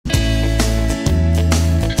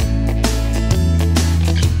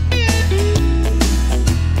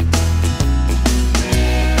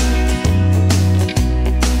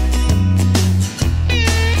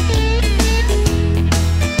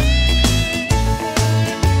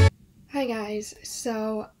guys,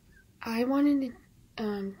 so I wanted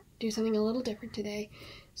to do something a little different today.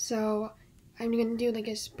 So I'm gonna do like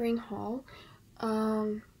a spring haul.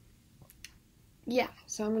 Yeah,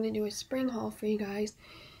 so I'm gonna do a spring haul for you guys,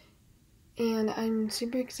 and I'm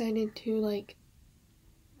super excited to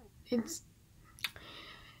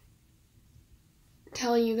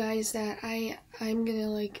tell you guys that I'm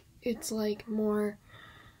gonna it's more,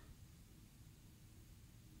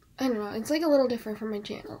 I don't know, it's like a little different from my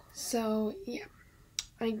channel. So yeah,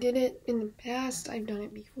 I did it in the past. I've done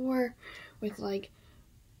it before with like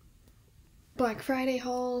Black Friday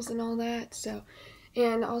hauls and all that. So,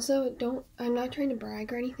 and also I'm not trying to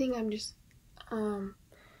brag or anything. I'm just want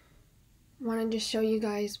to just show you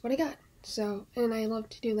guys what I got. So, and I love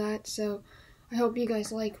to do that. So I hope you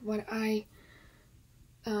guys like what I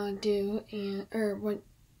do,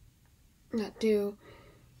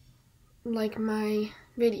 like my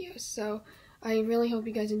videos. So I really hope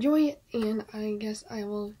you guys enjoy it, and I guess I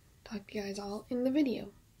will talk to you guys all in the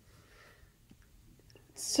video.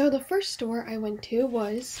 So the first store I went to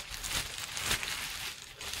was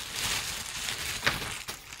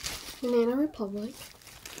Banana Republic,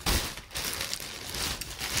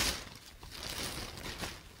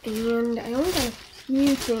 and I only got a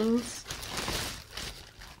few things.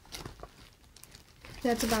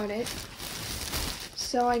 That's about it.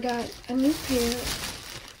 So I got a new pair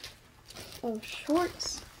of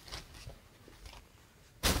shorts.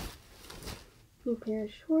 New pair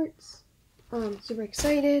of shorts. I'm super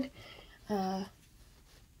excited. Yeah,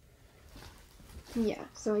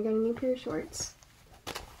 so I got a new pair of shorts.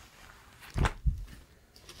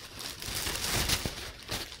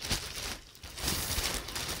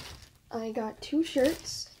 I got 2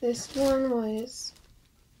 shirts. This one was,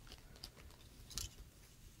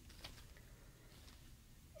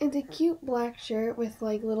 it's a cute black shirt with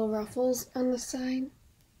like little ruffles on the side.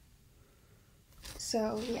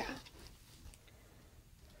 So yeah.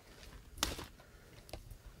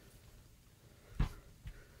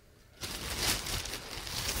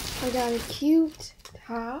 I got a cute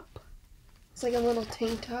top. It's like a little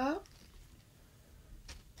tank top.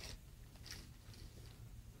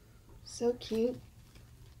 So cute.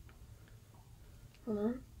 Hold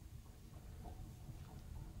on.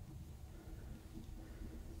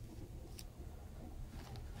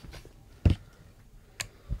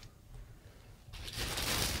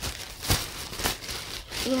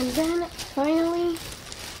 And then finally,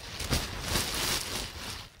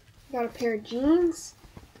 got a pair of jeans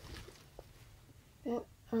that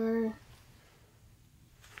are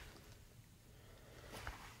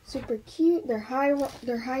super cute. They're high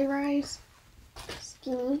rise,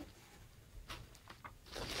 skinny.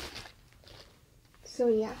 So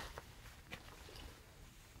yeah.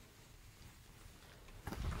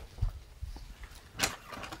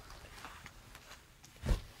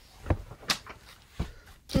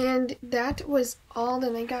 And that was all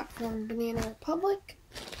that I got from Banana Republic.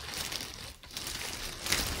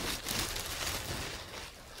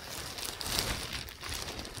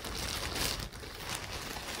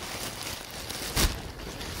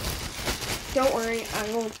 Don't worry,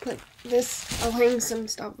 I will I'll hang some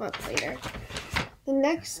stuff up later. The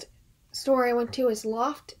next store I went to is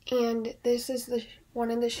Loft, and this is one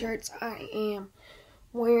of the shirts I am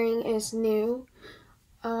wearing is new.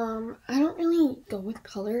 I don't really go with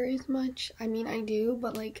color as much. I mean, I do,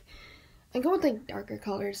 but like, I go with like darker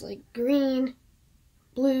colors, like green,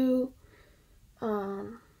 blue, what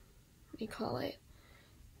do you call it?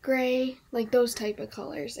 Gray, like those type of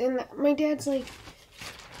colors. And my dad's like,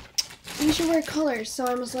 you should wear colors. So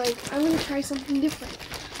I was like, I'm gonna try something different.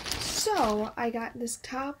 So I got this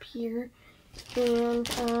top here, and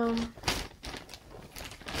I'm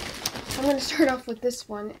gonna start off with this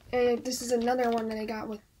one. This is another one that I got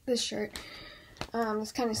with this shirt.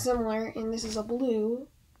 It's kind of similar, and this is a blue.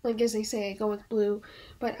 Like as they say, I go with blue,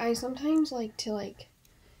 but I sometimes like to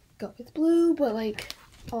go with blue, but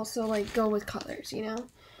also go with colors. You know,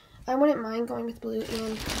 I wouldn't mind going with blue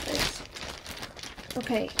and colors.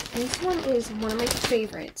 Okay, this one is one of my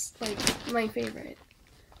favorites. Like my favorite.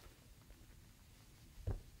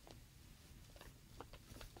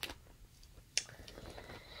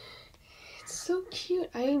 So cute.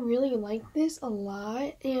 I really like this a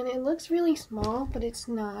lot, and it looks really small, but it's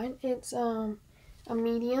not. It's a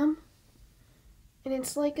medium, and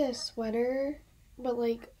it's like a sweater, but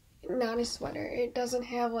not a sweater. It doesn't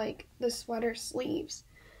have the sweater sleeves,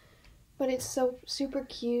 but it's so super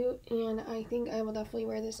cute, and I think I will definitely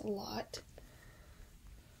wear this a lot.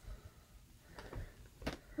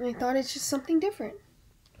 And I thought it's just something different.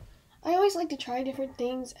 I always like to try different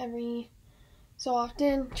things every so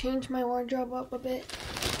often, change my wardrobe up a bit.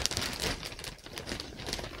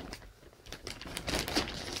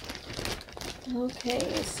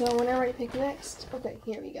 Okay, so whenever I pick next, okay,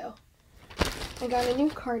 here we go. I got a new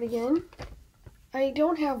cardigan. I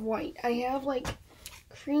don't have white. I have like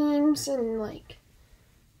creams and like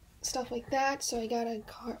stuff like that, so I got a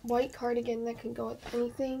white cardigan that can go with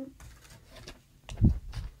anything.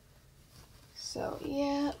 So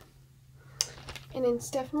yeah, and it's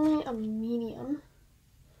definitely a medium.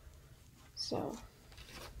 So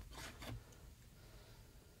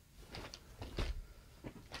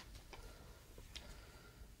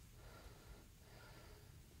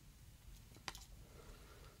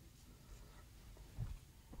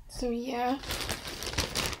yeah.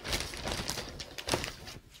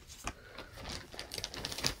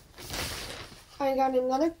 I got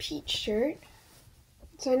another peach shirt.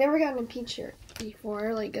 So I never gotten a peach shirt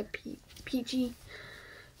before, like a peachy.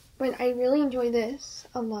 But I really enjoy this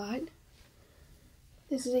a lot.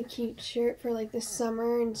 This is a cute shirt for like the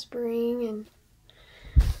summer and spring, and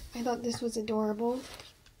I thought this was adorable.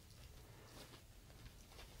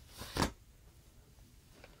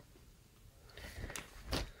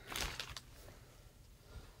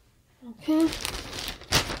 Okay.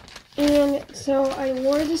 And so I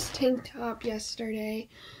wore this tank top yesterday.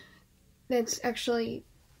 That's actually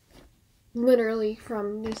literally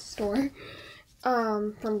from this store,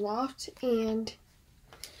 from Loft, and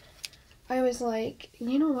I was like,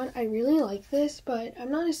 you know what, I really like this, but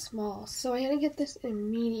I'm not a small, so I had to get this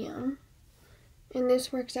in medium, and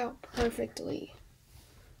this works out perfectly.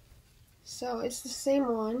 So it's the same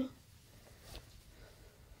one.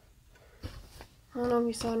 I don't know if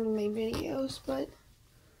you saw it in my videos, but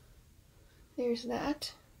there's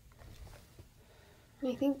that.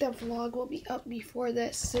 And I think the vlog will be up before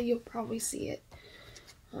this, so you'll probably see it.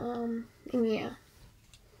 And yeah.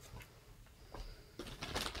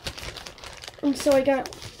 And so I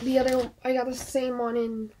got the same one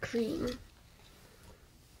in cream.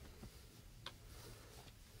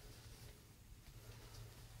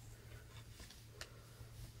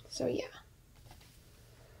 So yeah.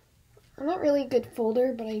 I'm not really a good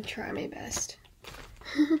folder, but I try my best.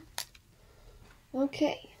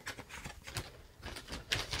 Okay.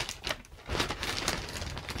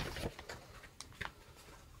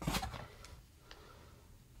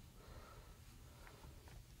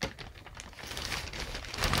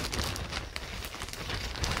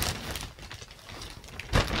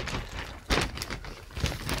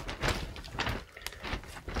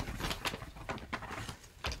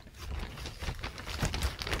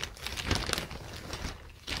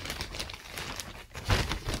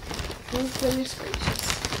 Oh, goodness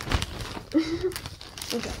gracious.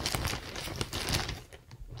 Okay.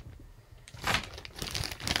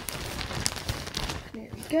 There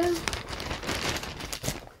we go.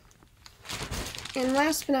 And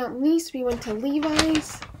last but not least, we went to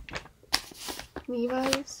Levi's.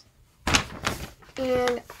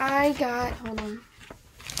 And I got, hold on.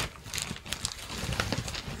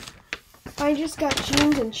 I just got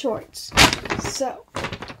jeans and shorts. So,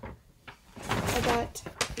 I got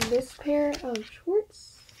this pair of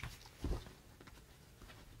shorts.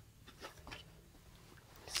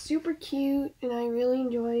 Super cute, and I really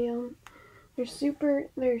enjoy them.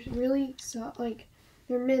 They're really soft, like,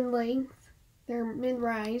 they're mid-length, they're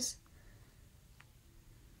mid-rise.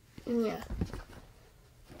 And yeah.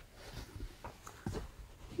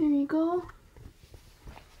 There you go.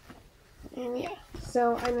 And yeah,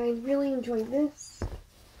 so I really enjoyed this.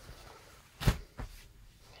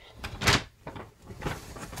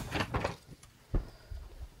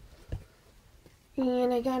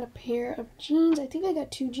 And I got a pair of jeans. I think I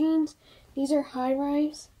got 2 jeans. These are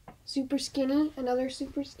high-rise, super skinny, another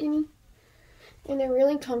super skinny. And they're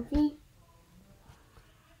really comfy.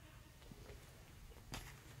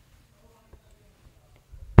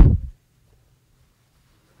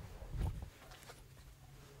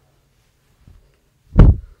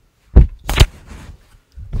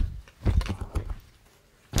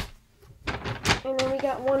 And then we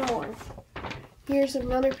got one more. Here's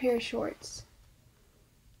another pair of shorts.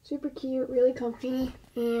 Super cute, really comfy,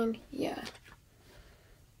 and yeah.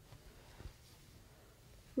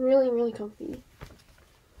 Really, really comfy.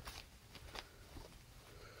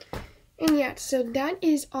 And yeah, so that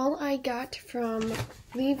is all I got from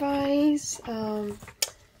Levi's,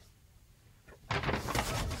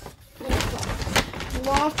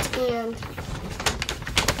 Loft, and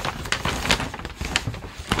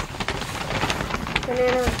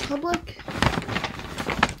Banana Republic.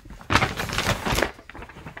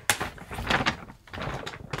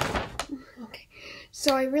 Okay,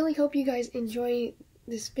 so I really hope you guys enjoy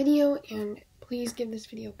this video, and please give this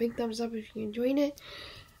video a big thumbs up if you enjoyed it.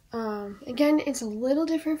 Again, it's a little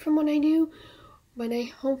different from what I do, but I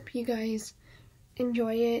hope you guys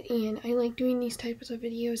enjoy it, and I like doing these types of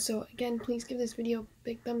videos. So again, please give this video a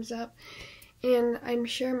big thumbs up. And I'm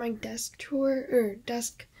sure my desk tour or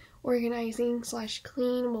desk organizing /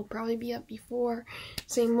 clean will probably be up before.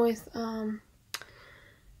 Same with my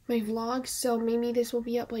vlogs. So maybe this will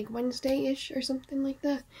be up like Wednesday-ish or something like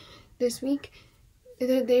that this week.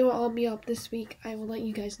 They will all be up this week. I will let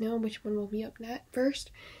you guys know which one will be up first.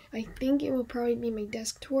 I think it will probably be my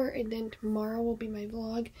desk tour, and then tomorrow will be my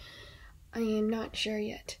vlog. I am not sure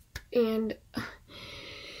yet. And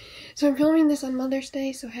so I'm filming this on Mother's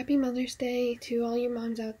Day, so happy Mother's Day to all your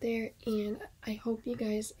moms out there, and I hope you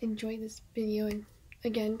guys enjoy this video. And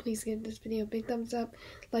again, please give this video a big thumbs up,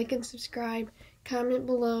 like and subscribe, comment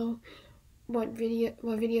below what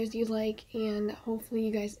videos you like, and hopefully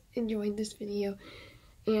you guys enjoyed this video.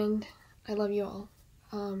 And I love you all.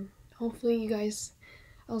 Hopefully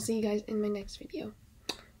I'll see you guys in my next video.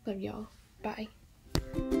 Love y'all. Bye.